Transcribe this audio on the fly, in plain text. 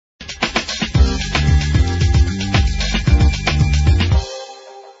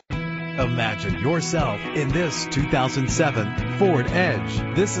Imagine yourself in this 2007 Ford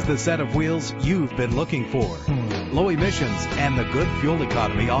Edge. This is the set of wheels you've been looking for. Low emissions and the good fuel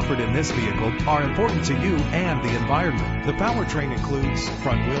economy offered in this vehicle are important to you and the environment. The powertrain includes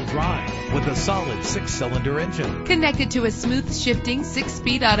front-wheel drive with a solid 6-cylinder engine. Connected to a smooth shifting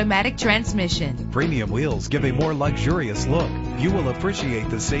 6-speed automatic transmission. Premium wheels give a more luxurious look. You will appreciate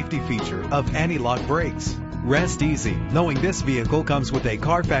the safety feature of anti-lock brakes. Rest easy knowing this vehicle comes with a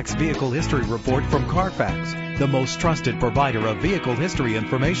Carfax Vehicle History Report from Carfax, the most trusted provider of vehicle history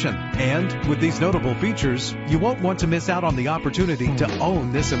information. And with these notable features, you won't want to miss out on the opportunity to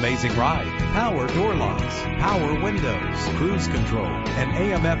own this amazing ride. Power door locks, power windows, cruise control, an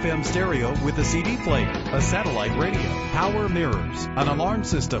AM/FM stereo with a CD player, a satellite radio, power mirrors, an alarm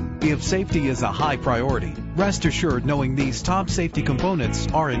system. If safety is a high priority, rest assured knowing these top safety components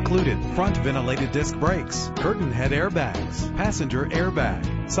are included: front ventilated disc brakes, curtain head airbags, passenger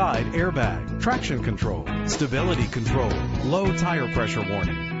airbag, side airbag, traction control, stability control, low tire pressure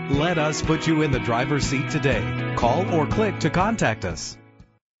warning. Let us put you in the driver's seat today. Call or click to contact us.